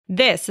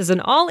This is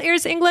an All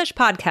Ears English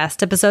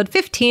podcast, episode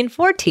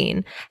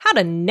 1514, How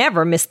to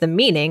Never Miss the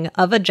Meaning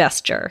of a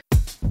Gesture.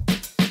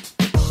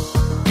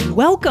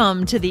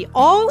 Welcome to the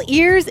All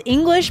Ears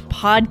English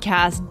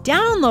podcast,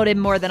 downloaded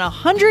more than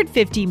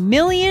 150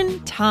 million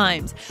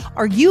times.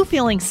 Are you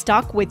feeling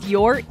stuck with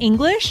your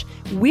English?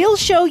 We'll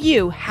show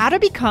you how to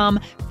become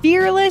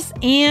fearless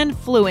and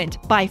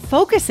fluent by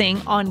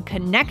focusing on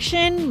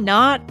connection,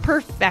 not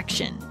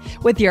perfection.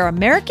 With your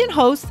American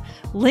hosts,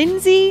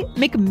 Lindsay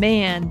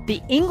McMahon,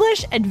 the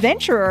English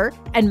adventurer,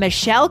 and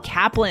Michelle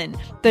Kaplan,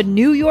 the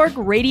New York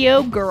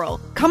radio girl,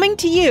 coming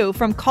to you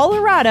from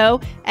Colorado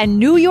and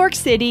New York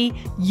City,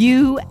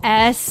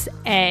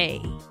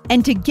 USA.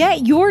 And to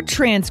get your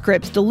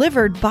transcripts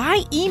delivered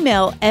by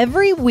email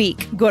every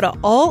week, go to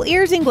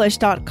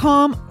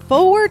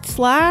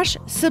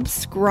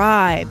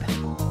allearsenglish.com/subscribe.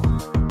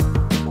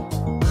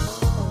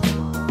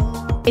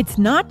 It's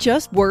not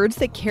just words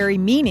that carry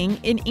meaning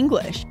in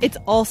English. It's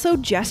also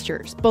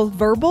gestures, both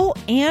verbal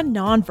and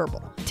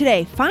nonverbal.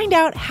 Today, find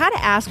out how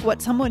to ask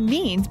what someone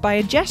means by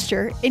a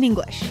gesture in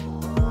English.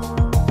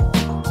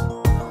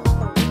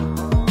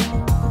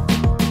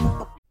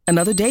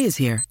 Another day is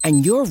here,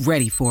 and you're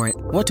ready for it.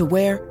 What to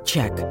wear?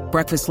 Check.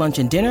 Breakfast, lunch,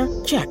 and dinner?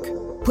 Check.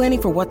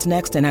 Planning for what's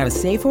next and how to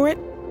save for it?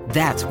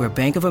 That's where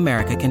Bank of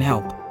America can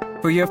help.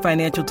 For your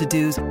financial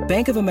to-dos,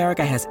 Bank of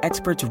America has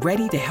experts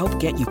ready to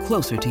help get you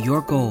closer to your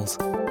goals.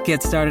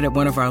 Get started at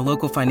one of our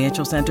local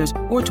financial centers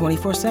or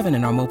 24/7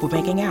 in our mobile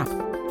banking app.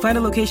 Find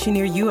a location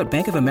near you at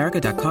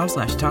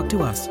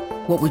bankofamerica.com/talktous.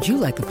 What would you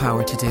like the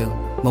power to do?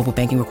 Mobile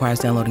banking requires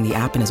downloading the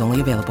app and is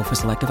only available for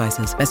select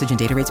devices. Message and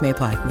data rates may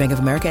apply. Bank of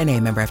America N.A.,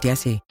 member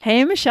FDIC.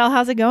 Hey, Michelle,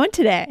 how's it going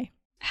today?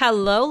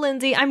 Hello,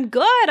 Lindsay. I'm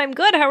good.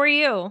 How are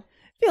you?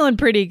 Feeling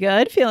pretty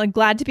good. Feeling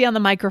glad to be on the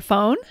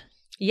microphone.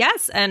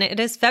 Yes, and it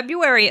is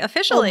February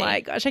officially. Oh my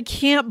gosh, I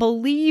can't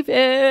believe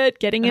it.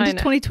 Getting into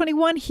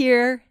 2021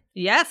 here.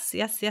 Yes,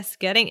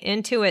 getting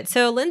into it.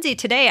 So, Lindsay,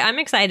 today I'm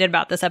excited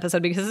about this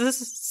episode because this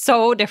is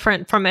so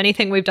different from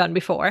anything we've done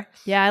before.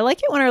 Yeah, I like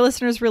it when our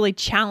listeners really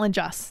challenge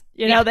us.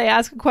 You know, they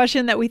ask a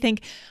question that we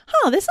think,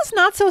 this is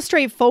not so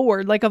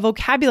straightforward, like a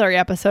vocabulary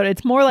episode.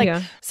 It's more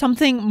like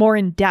something more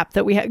in depth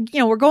that we have. You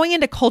know, we're going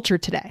into culture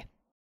today.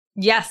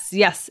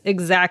 Yes,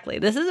 exactly.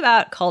 This is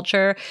about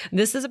culture.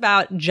 This is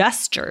about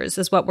gestures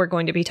is what we're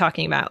going to be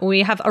talking about.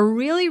 We have a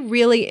really,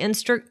 really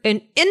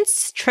interesting,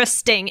 that's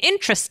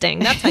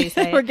how you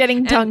say it. We're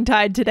getting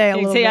tongue-tied today a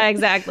little bit. Yeah,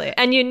 exactly.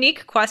 And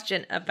unique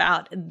question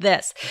about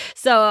this.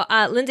 So,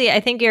 Lindsay,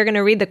 I think you're going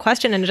to read the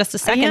question in just a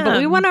second, but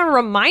we want to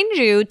remind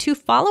you to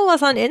follow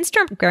us on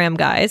Instagram,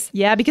 guys.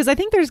 Yeah, because I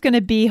think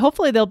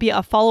hopefully there'll be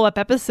a follow-up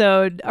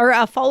episode or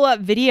a follow-up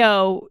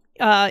video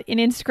in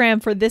Instagram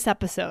for this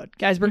episode.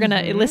 Guys, we're going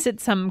to elicit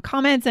some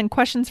comments and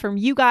questions from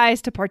you guys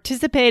to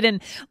participate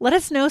and let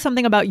us know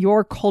something about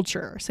your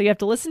culture. So you have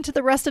to listen to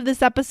the rest of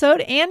this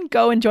episode and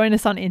go and join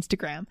us on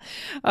Instagram.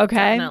 Okay?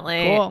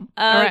 Definitely. Cool.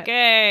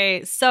 Okay.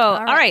 Right. So,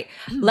 all right.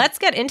 Let's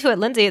get into it.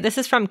 Lindsay, this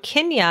is from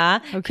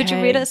Kenya. Okay. Could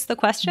you read us the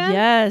question?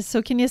 Yes.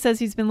 So Kenya says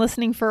he's been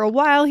listening for a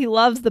while. He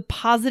loves the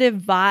positive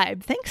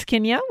vibe. Thanks,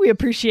 Kenya. We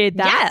appreciate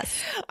that. Yes.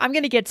 I'm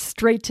going to get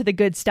straight to the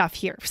good stuff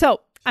here. So,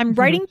 I'm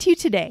writing to you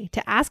today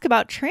to ask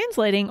about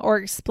translating or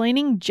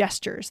explaining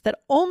gestures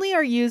that only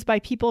are used by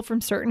people from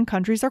certain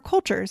countries or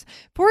cultures.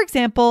 For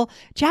example,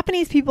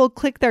 Japanese people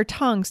click their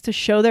tongues to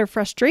show their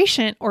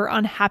frustration or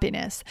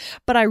unhappiness.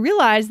 But I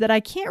realized that I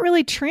can't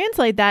really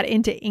translate that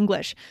into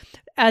English,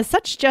 as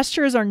such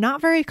gestures are not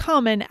very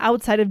common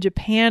outside of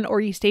Japan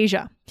or East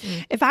Asia.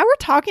 If I were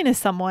talking to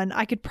someone,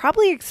 I could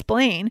probably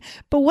explain,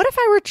 but what if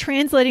I were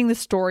translating the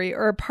story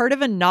or a part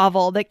of a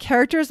novel that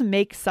characters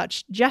make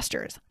such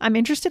gestures? I'm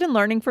interested in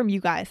learning from you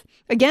guys.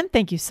 Again,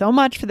 thank you so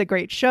much for the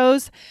great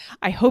shows.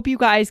 I hope you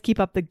guys keep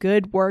up the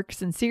good work.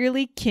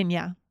 Sincerely,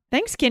 Kenya.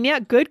 Thanks,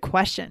 Kenya. Good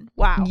question.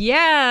 Wow.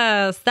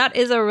 Yes, that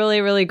is a really,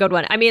 really good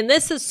one. I mean,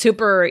 this is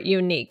super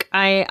unique.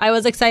 I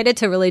was excited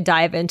to really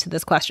dive into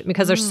this question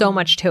because there's so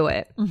much to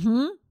it.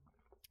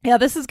 Yeah,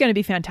 this is going to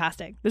be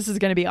fantastic. This is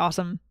going to be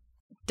awesome.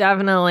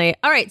 Definitely.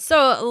 All right,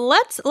 so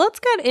let's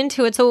get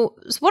into it. So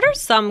what are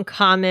some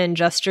common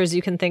gestures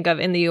you can think of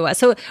in the US?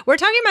 So we're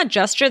talking about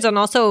gestures and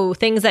also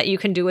things that you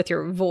can do with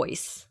your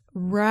voice.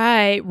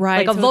 Right.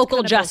 Like a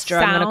vocal gesture,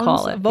 I'm going to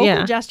call it.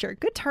 Vocal gesture.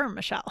 Good term,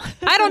 Michelle.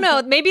 I don't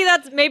know. Maybe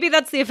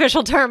that's the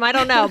official term. I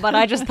don't know, but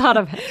I just thought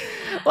of it.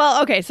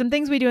 Well, okay. Some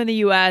things we do in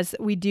the US,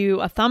 we do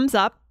a thumbs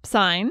up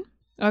sign.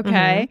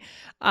 Okay.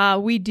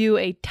 We do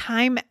a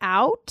time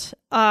out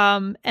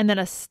and then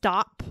a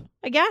stop,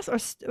 I guess, or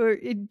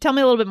tell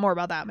me a little bit more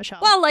about that, Michelle.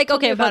 Well,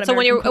 so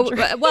when you're,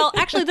 well,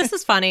 actually, this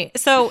is funny.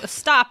 So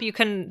stop, you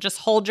can just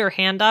hold your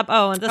hand up.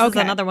 Oh, and this is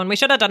another one. We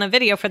should have done a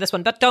video for this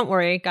one, but don't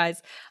worry,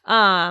 guys.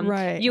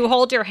 You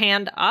hold your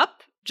hand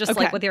up. Just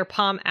like with your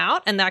palm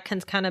out, and that can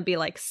kind of be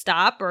like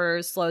stop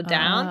or slow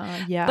down.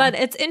 But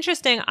it's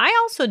interesting. I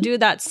also do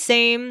that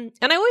same,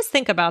 and I always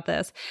think about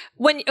this.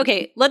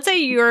 Let's say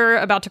you're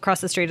about to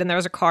cross the street and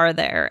there's a car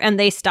there and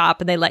they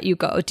stop and they let you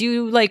go. Do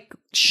you like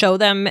show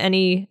them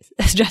any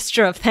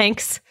gesture of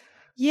thanks?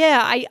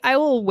 Yeah, I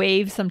will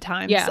wave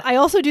sometimes. Yeah. I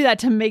also do that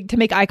to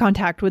make eye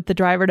contact with the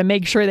driver to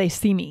make sure they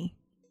see me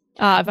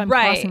if I'm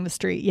crossing the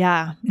street.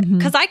 Yeah.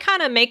 Because I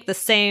kind of make the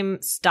same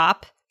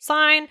stop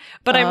sign,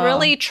 but I'm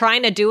really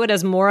trying to do it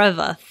as more of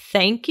a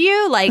thank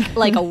you,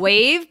 like a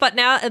wave. But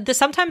now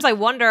sometimes I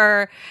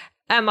wonder,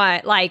 am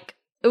I like,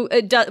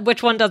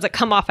 which one does it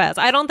come off as?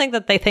 I don't think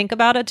that they think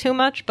about it too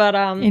much, but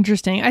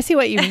interesting. I see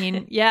what you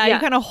mean. Yeah, you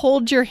kind of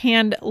hold your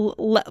hand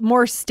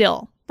more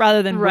still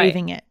rather than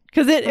waving it.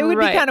 Because it would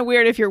be kind of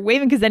weird if you're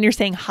waving, because then you're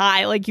saying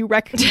hi, like you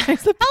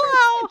recognize the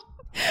person.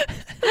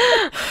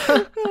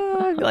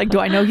 Hello. Like, do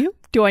I know you?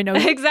 Do I know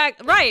you?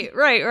 Exactly.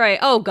 Right.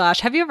 Oh, gosh.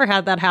 Have you ever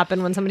had that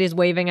happen when somebody's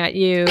waving at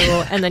you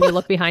and then you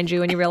look behind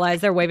you and you realize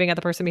they're waving at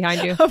the person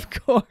behind you? Of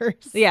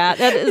course. Yeah,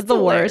 that is the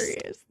worst.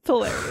 It's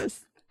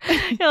hilarious.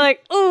 You're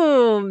like,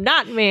 ooh,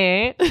 not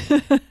me.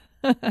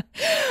 All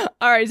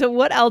right. So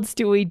what else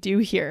do we do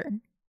here?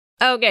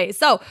 Okay.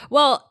 So,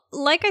 well,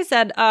 like I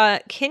said,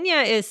 Kenya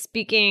is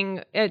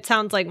speaking, it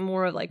sounds like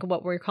more of like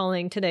what we're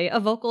calling today a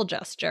vocal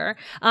gesture.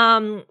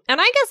 And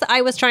I guess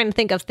I was trying to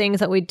think of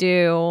things that we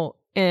do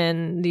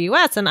in the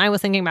US, and I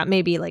was thinking about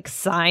maybe like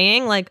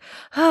sighing, like,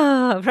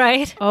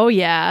 right? Oh,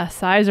 yeah.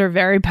 Sighs are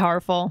very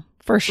powerful,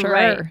 for sure.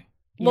 Right.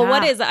 Well,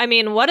 what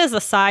does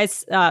a sigh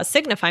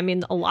signify? I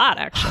mean, a lot,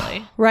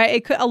 actually. Right.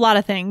 It could, a lot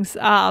of things.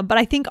 But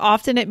I think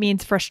often it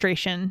means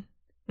frustration.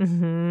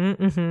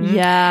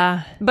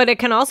 Yeah. But it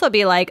can also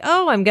be like,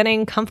 oh, I'm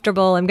getting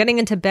comfortable. I'm getting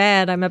into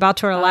bed. I'm about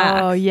to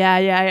relax. Oh,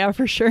 yeah,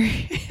 for sure.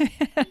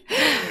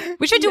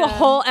 We should do a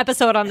whole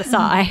episode on the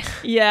sigh.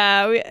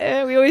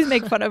 Yeah. We always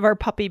make fun of our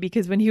puppy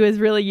because when he was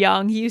really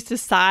young, he used to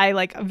sigh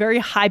like a very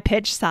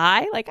high-pitched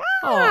sigh, like,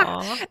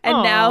 ah.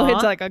 And now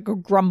it's like a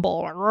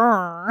grumble.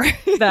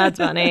 That's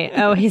funny.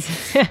 Oh,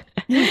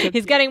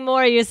 he's getting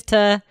more used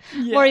to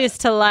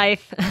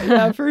life.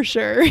 Yeah, for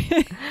sure.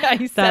 Yeah,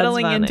 he's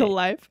settling into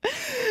life.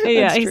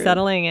 Yeah, he's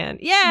settling in.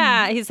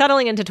 Yeah, he's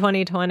settling into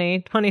 2020,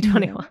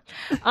 2021.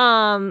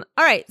 All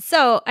right.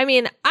 So, I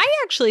mean, I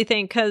actually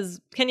think, because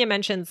Kenya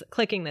mentions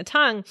clicking the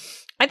tongue,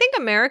 I think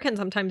Americans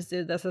sometimes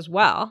do this as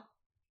well.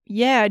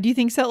 Yeah. Do you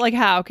think so? Like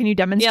how? Can you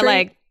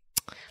demonstrate?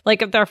 Yeah,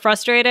 like if they're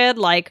frustrated,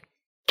 like,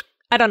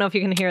 I don't know if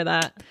you can hear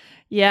that.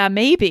 Yeah,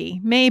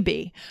 maybe.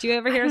 Do you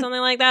ever hear something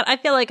like that? I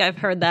feel like I've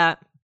heard that.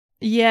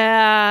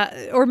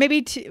 Yeah. Or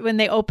maybe when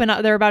they open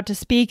up, they're about to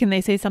speak and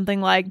they say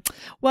something like,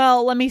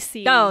 well, let me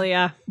see. Oh,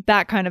 yeah.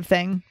 That kind of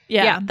thing.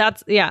 Yeah.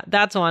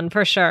 That's one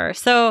for sure.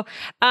 So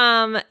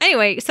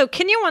anyway, so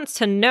Kenya wants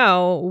to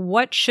know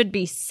what should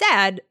be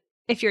said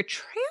if you're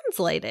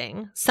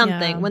translating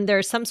something when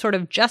there's some sort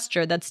of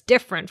gesture that's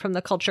different from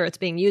the culture it's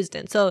being used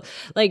in. So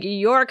like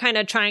you're kind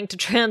of trying to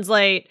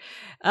translate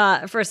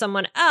for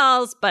someone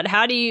else, but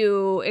how do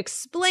you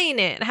explain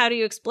it? How do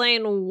you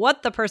explain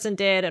what the person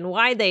did and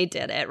why they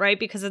did it, right?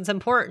 Because it's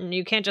important.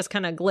 You can't just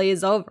kind of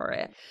glaze over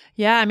it.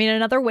 Yeah, I mean,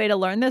 another way to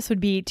learn this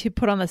would be to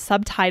put on the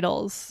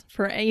subtitles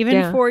for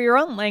for your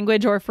own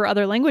language or for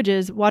other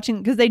languages, watching,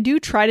 because they do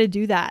try to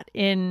do that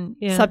in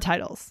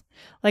subtitles.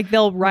 Like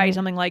they'll write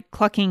something like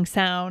clucking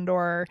sound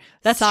or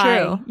that's sigh,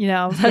 true. You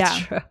know, that's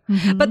true.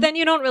 Mm-hmm. But then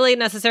you don't really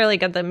necessarily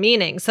get the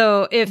meaning.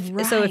 So if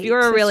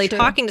you're really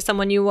talking to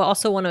someone, you will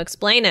also want to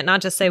explain it,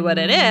 not just say what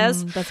it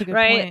is. That's a good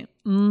point.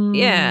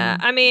 Yeah.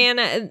 I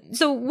mean,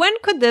 so when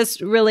could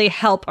this really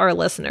help our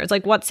listeners?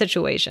 Like what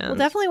situations? Well,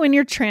 definitely when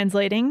you're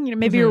translating, you know,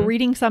 maybe you're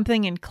reading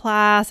something in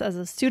class as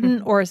a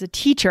student or as a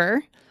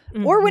teacher,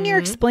 or when you're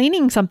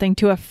explaining something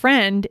to a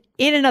friend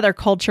in another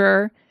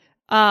culture,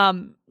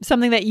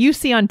 something that you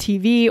see on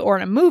TV or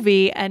in a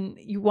movie, and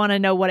you want to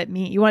know what it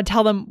means. You want to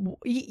tell them,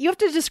 you have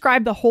to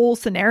describe the whole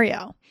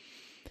scenario.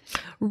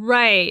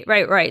 Right.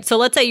 So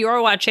let's say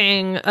you're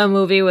watching a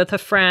movie with a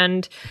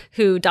friend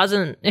who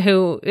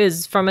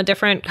is from a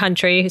different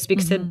country, who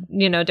speaks a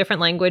different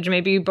language.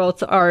 Maybe you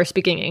both are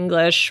speaking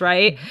English,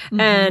 right?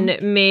 And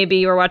maybe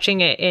you're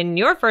watching it in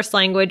your first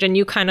language and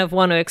you kind of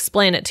want to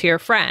explain it to your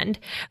friend.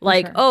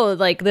 Like, oh,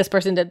 like this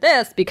person did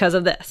this because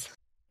of this.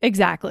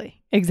 Exactly.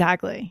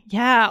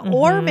 Yeah.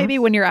 Or maybe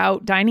when you're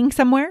out dining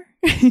somewhere.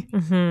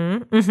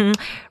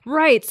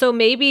 Right. So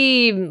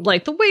maybe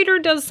like the waiter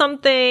does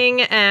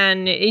something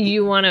and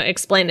you want to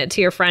explain it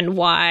to your friend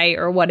why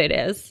or what it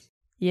is.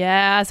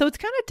 Yeah. So it's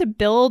kind of to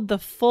build the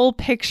full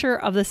picture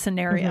of the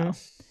scenario.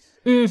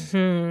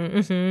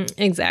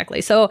 Exactly.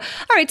 So,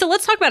 all right. So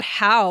let's talk about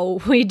how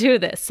we do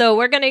this. So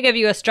we're going to give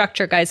you a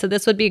structure, guys. So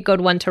this would be a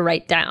good one to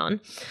write down.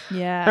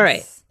 Yeah. All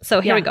right.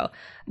 So here we go.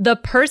 The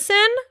person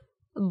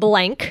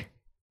blank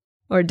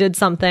or did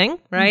something,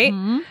 right?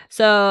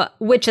 So,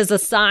 which is a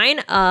sign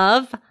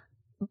of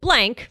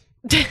blank.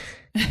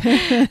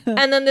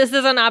 And then this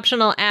is an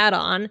optional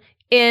add-on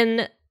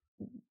in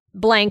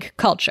blank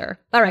culture.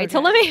 All right. Okay.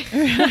 So let me...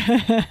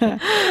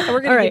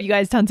 We're going to give you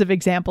guys tons of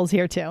examples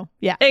here too.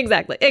 Yeah.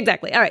 Exactly.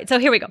 All right. So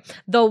here we go.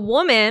 The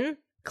woman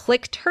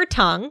clicked her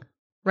tongue,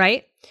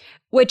 right?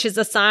 Which is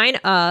a sign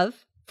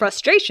of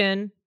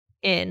frustration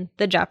in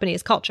the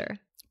Japanese culture.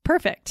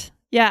 Perfect.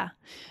 Yeah.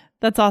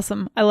 That's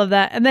awesome. I love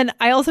that. And then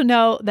I also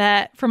know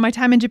that from my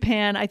time in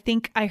Japan, I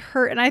think I've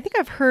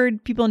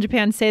heard people in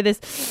Japan say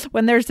this,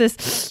 when there's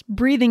this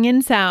breathing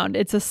in sound,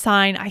 it's a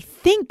sign. I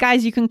think,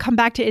 guys, you can come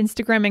back to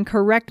Instagram and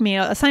correct me,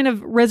 a sign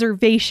of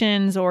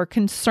reservations or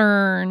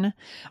concern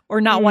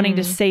or not wanting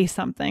to say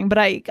something. But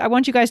I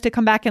want you guys to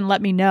come back and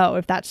let me know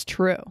if that's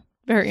true.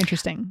 Very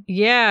interesting.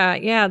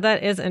 Yeah,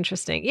 that is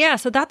interesting. Yeah,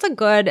 so that's a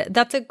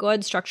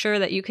good structure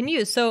that you can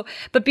use. So,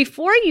 but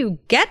before you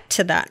get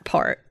to that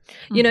part,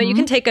 you know, you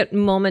can take a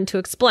moment to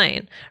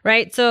explain,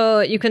 right?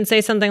 So you can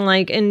say something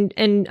like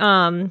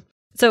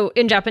so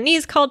in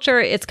Japanese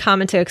culture, it's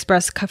common to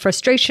express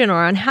frustration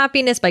or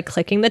unhappiness by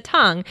clicking the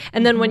tongue.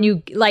 And then when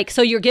you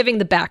so you're giving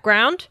the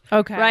background,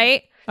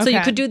 right? So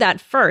you could do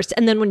that first.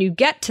 And then when you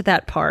get to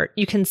that part,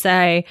 you can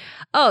say,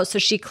 oh, so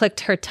she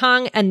clicked her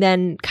tongue, and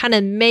then kind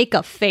of make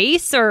a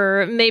face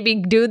or maybe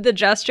do the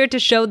gesture to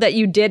show that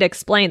you did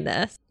explain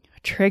this.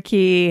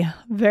 Tricky.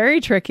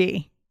 Very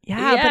tricky. Yeah,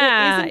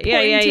 but it is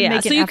important to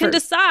make so you can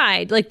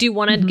decide, like, do you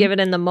want to give it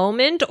in the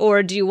moment,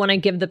 or do you want to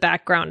give the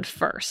background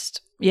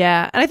first?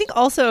 Yeah. And I think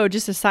also,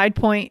 just a side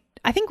point,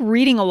 I think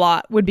reading a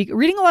lot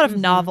of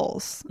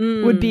novels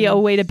would be a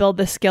way to build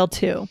this skill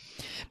too.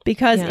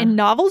 Because in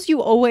novels,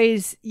 you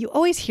always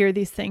hear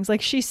these things,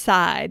 like she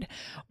sighed,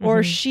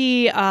 or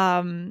she,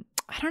 I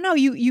don't know,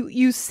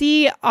 you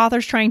see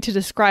authors trying to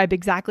describe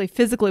exactly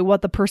physically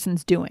what the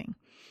person's doing.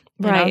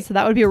 You know? So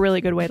that would be a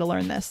really good way to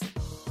learn this.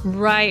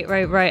 Right.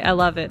 I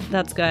love it.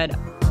 That's good.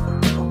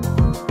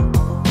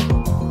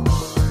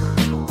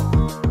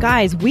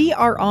 Guys, we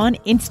are on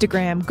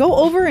Instagram. Go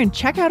over and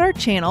check out our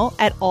channel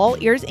at All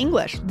Ears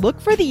English.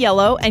 Look for the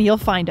yellow and you'll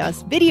find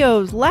us.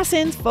 Videos,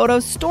 lessons,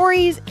 photos,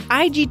 stories,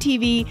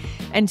 IGTV,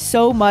 and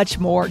so much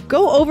more.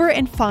 Go over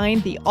and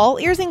find the All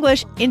Ears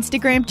English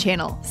Instagram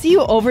channel. See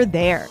you over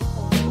there.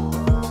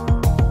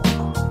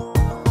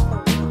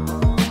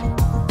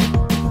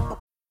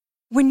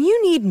 When you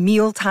need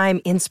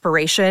mealtime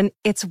inspiration,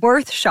 it's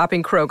worth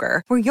shopping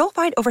Kroger, where you'll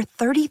find over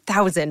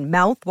 30,000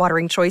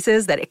 mouth-watering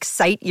choices that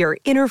excite your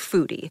inner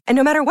foodie. And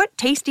no matter what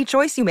tasty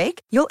choice you make,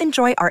 you'll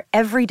enjoy our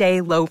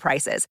everyday low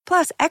prices,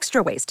 plus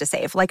extra ways to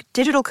save, like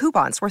digital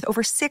coupons worth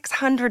over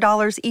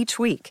 $600 each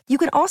week. You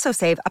can also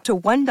save up to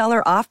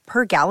 $1 off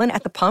per gallon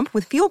at the pump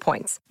with fuel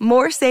points.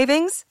 More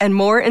savings and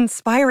more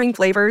inspiring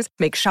flavors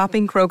make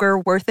shopping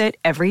Kroger worth it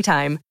every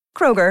time.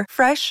 Kroger,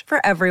 fresh for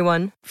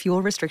everyone.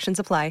 Fuel restrictions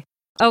apply.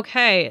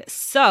 Okay,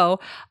 so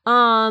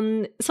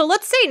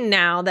let's say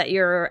now that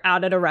you're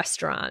out at a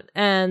restaurant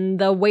and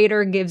the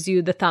waiter gives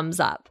you the thumbs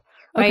up,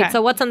 right? Okay.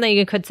 So what's something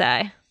you could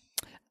say?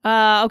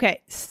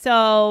 Okay,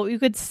 so you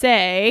could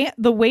say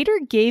the waiter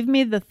gave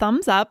me the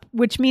thumbs up,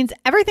 which means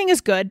everything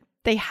is good.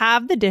 They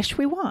have the dish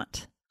we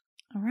want.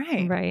 All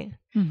right. Right.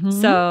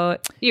 So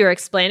you're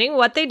explaining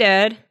what they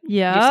did.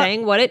 Yeah. You're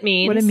saying what it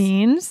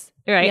means.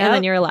 Right. Yep. And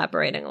then you're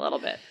elaborating a little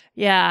bit.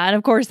 Yeah. And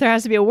of course, there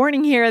has to be a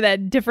warning here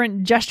that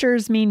different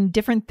gestures mean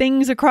different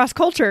things across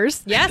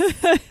cultures. Yes.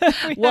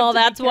 Well,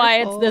 that's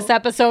why this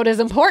episode is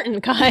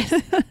important, guys.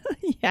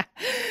 Yeah,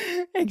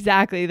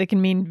 exactly. They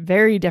can mean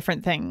very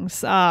different things.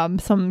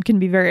 Some can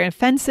be very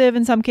offensive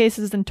in some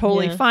cases and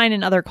totally fine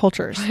in other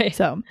cultures. Right.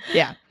 So,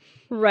 yeah.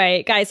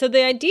 Right, guys. So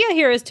the idea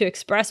here is to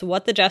express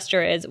what the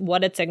gesture is,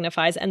 what it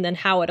signifies, and then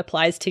how it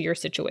applies to your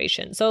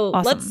situation. So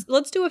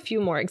let's do a few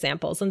more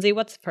examples. Lindsay,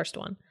 what's the first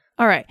one?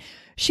 All right.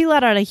 She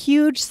let out a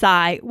huge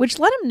sigh, which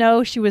let him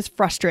know she was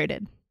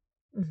frustrated.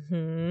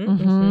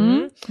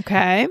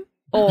 Okay.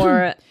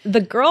 Or the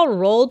girl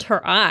rolled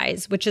her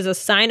eyes, which is a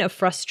sign of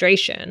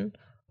frustration.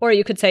 Or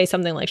you could say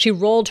something like she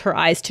rolled her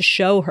eyes to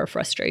show her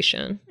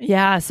frustration.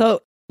 Yeah.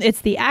 So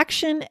it's the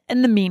action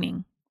and the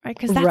meaning, right?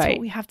 Because that's what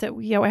we have to,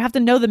 we have to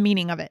know the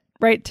meaning of it,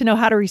 right? To know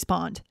how to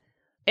respond.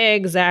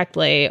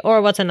 Exactly.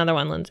 Or what's another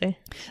one, Lindsay?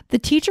 The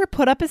teacher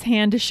put up his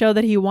hand to show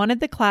that he wanted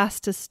the class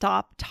to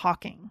stop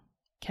talking.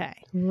 Okay.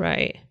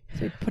 Right.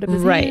 So he put up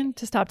his hand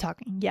to stop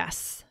talking.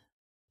 Yes.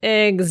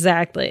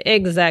 Exactly.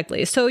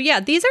 So yeah,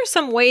 these are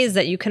some ways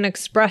that you can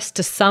express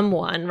to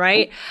someone,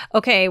 right?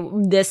 Okay,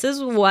 this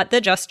is what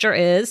the gesture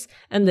is,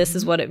 and this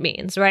is what it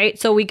means, right?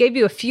 So we gave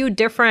you a few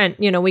different,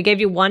 we gave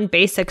you one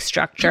basic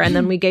structure, and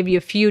then we gave you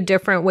a few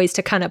different ways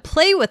to kind of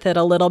play with it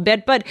a little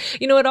bit. But,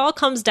 it all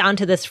comes down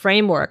to this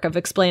framework of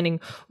explaining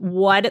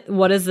what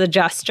is the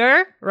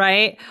gesture,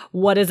 right?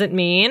 What does it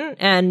mean?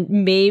 And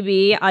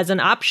maybe as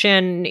an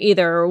option,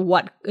 either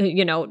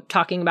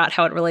talking about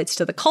how it relates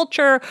to the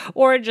culture,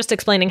 or just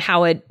explaining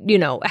how it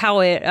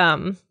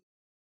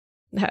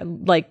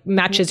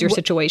matches your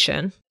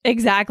situation.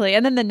 Exactly.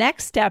 And then the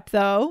next step,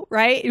 though,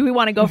 right? Do we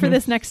want to go for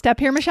this next step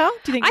here, Michelle?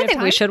 Do you think I think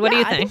we should. What do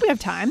you think? I think we have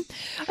time.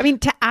 I mean,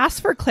 to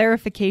ask for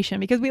clarification,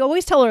 because we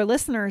always tell our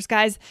listeners,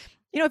 guys,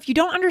 if you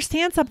don't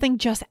understand something,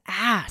 just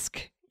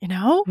ask.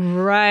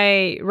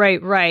 Right.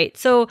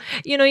 So,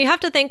 you have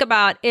to think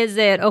about, is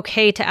it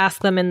okay to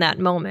ask them in that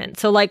moment?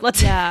 So let's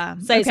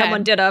say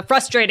someone did a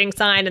frustrating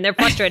sign and they're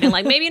frustrating,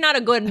 maybe not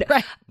a good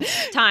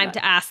time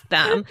to ask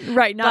them.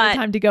 Right. Not a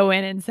time to go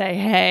in and say,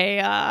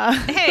 hey,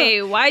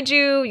 hey, why'd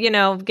you,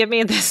 give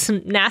me this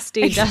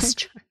nasty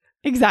gesture?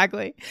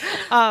 Exactly.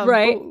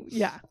 Right.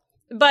 Yeah.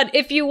 But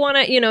if you want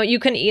to, you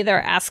can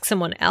either ask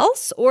someone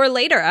else or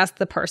later ask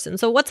the person.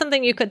 So what's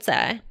something you could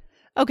say?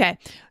 Okay.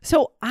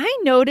 So I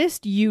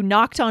noticed you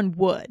knocked on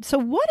wood. So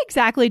what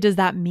exactly does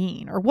that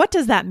mean? Or what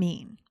does that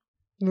mean?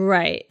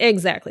 Right.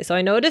 Exactly. So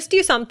I noticed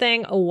you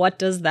something. What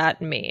does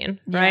that mean?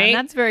 Right. And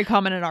that's very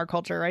common in our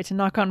culture, right? To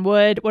knock on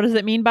wood. What does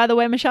it mean, by the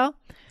way, Michelle?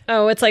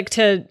 Oh, it's like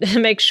to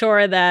make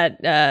sure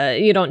that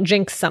you don't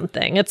jinx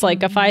something. It's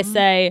like if I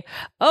say,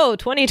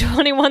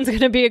 2021 is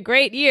going to be a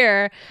great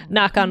year,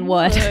 knock on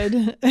wood.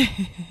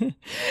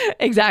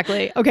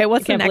 Exactly. Okay,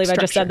 what's the next structure?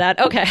 I just said that.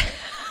 Okay.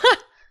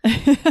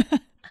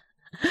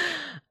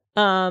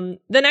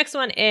 The next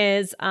one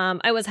is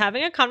I was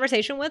having a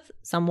conversation with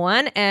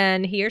someone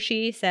and he or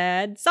she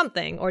said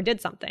something or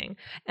did something.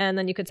 And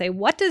then you could say,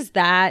 what does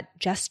that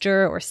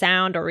gesture or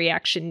sound or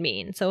reaction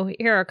mean? So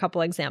here are a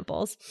couple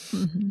examples.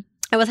 Mm-hmm.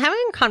 I was having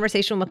a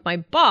conversation with my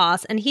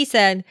boss and he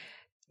said,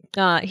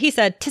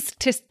 tisk,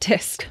 tisk,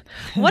 tisk.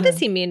 What does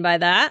he mean by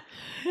that?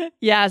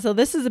 Yeah, so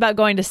this is about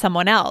going to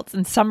someone else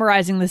and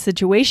summarizing the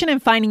situation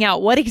and finding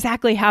out what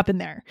exactly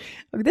happened there.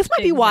 This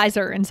might be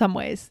wiser in some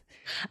ways.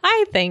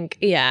 I think,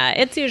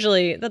 that's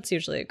usually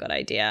a good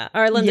idea.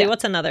 Or Lindsay,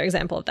 what's another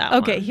example of that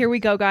one? Okay, here we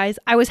go, guys.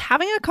 I was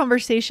having a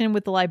conversation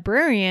with the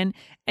librarian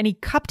and he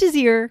cupped his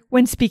ear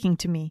when speaking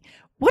to me.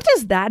 What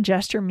does that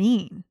gesture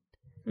mean?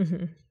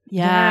 Mm-hmm.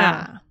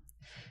 Yeah.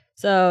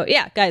 So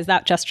guys,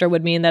 that gesture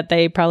would mean that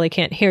they probably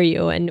can't hear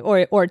you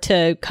or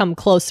to come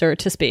closer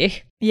to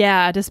speak.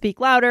 Yeah, to speak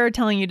louder,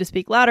 telling you to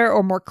speak louder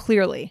or more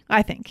clearly,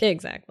 I think.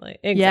 Exactly.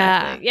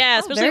 Yeah,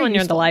 especially when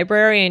you're in the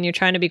library and you're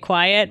trying to be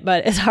quiet,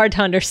 but it's hard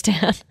to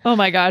understand. Oh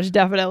my gosh,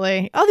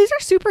 definitely. Oh, these are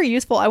super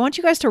useful. I want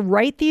you guys to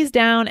write these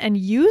down and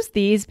use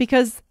these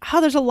because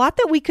there's a lot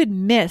that we could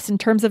miss in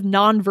terms of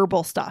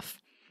nonverbal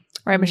stuff.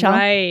 Right, Michelle?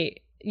 Right.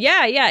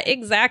 Yeah,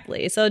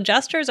 exactly. So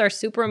gestures are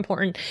super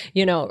important,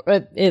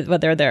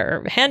 whether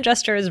they're hand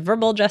gestures,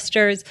 verbal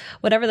gestures,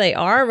 whatever they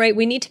are, right?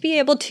 We need to be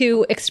able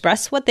to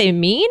express what they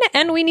mean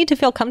and we need to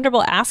feel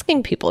comfortable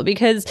asking people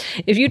because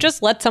if you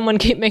just let someone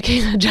keep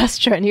making a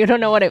gesture and you don't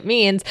know what it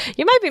means,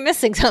 you might be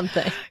missing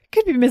something.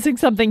 Could be missing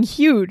something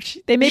huge.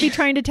 They may be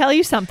trying to tell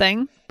you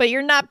something, but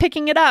you're not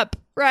picking it up.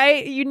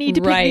 Right? You need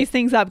to pick these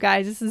things up,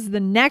 guys. This is the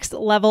next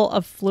level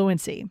of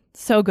fluency.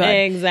 So good.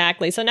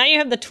 Exactly. So now you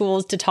have the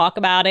tools to talk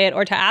about it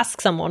or to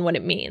ask someone what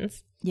it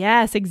means.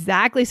 Yes,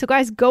 exactly. So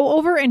guys, go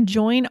over and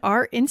join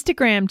our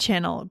Instagram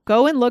channel.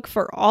 Go and look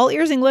for All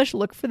Ears English.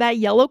 Look for that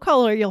yellow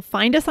color. You'll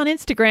find us on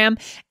Instagram.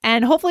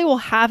 And hopefully we'll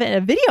have a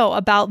video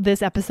about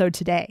this episode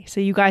today so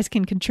you guys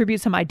can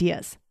contribute some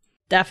ideas.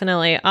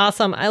 Definitely.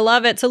 Awesome. I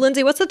love it. So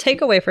Lindsay, what's the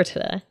takeaway for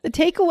today? The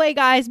takeaway,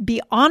 guys,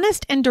 be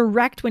honest and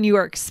direct when you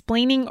are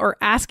explaining or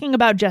asking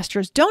about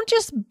gestures. Don't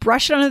just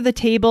brush it under the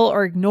table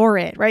or ignore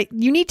it, right?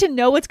 You need to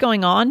know what's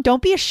going on.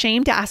 Don't be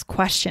ashamed to ask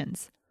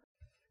questions.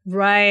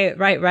 Right.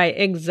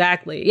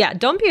 Exactly. Yeah.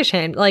 Don't be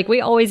ashamed. Like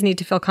we always need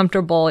to feel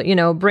comfortable,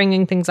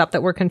 bringing things up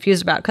that we're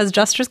confused about because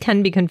gestures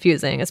can be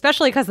confusing,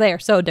 especially because they are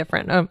so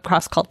different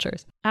across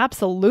cultures.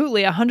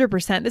 Absolutely.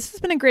 100%. This has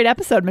been a great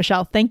episode,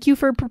 Michelle. Thank you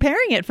for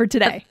preparing it for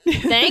today.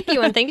 Thank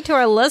you. And thank you to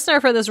our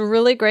listener for this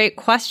really great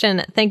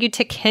question. Thank you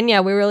to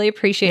Kenya. We really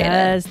appreciate it.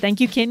 Yes.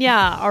 Thank you,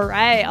 Kenya. All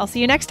right. I'll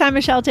see you next time,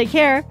 Michelle. Take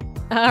care.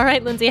 All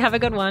right, Lindsay. Have a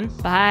good one.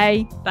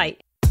 Bye. Bye.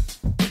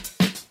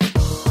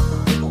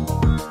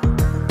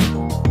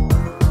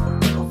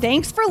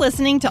 Thanks for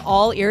listening to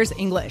All Ears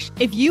English.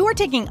 If you are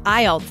taking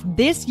IELTS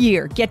this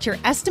year, get your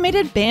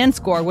estimated band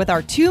score with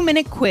our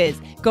 2-minute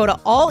quiz. Go to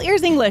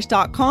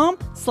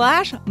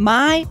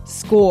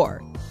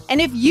allearsenglish.com/myscore. And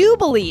if you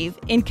believe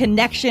in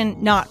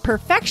connection, not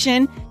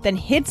perfection, then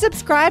hit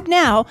subscribe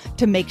now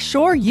to make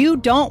sure you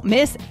don't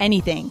miss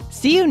anything.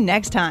 See you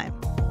next time.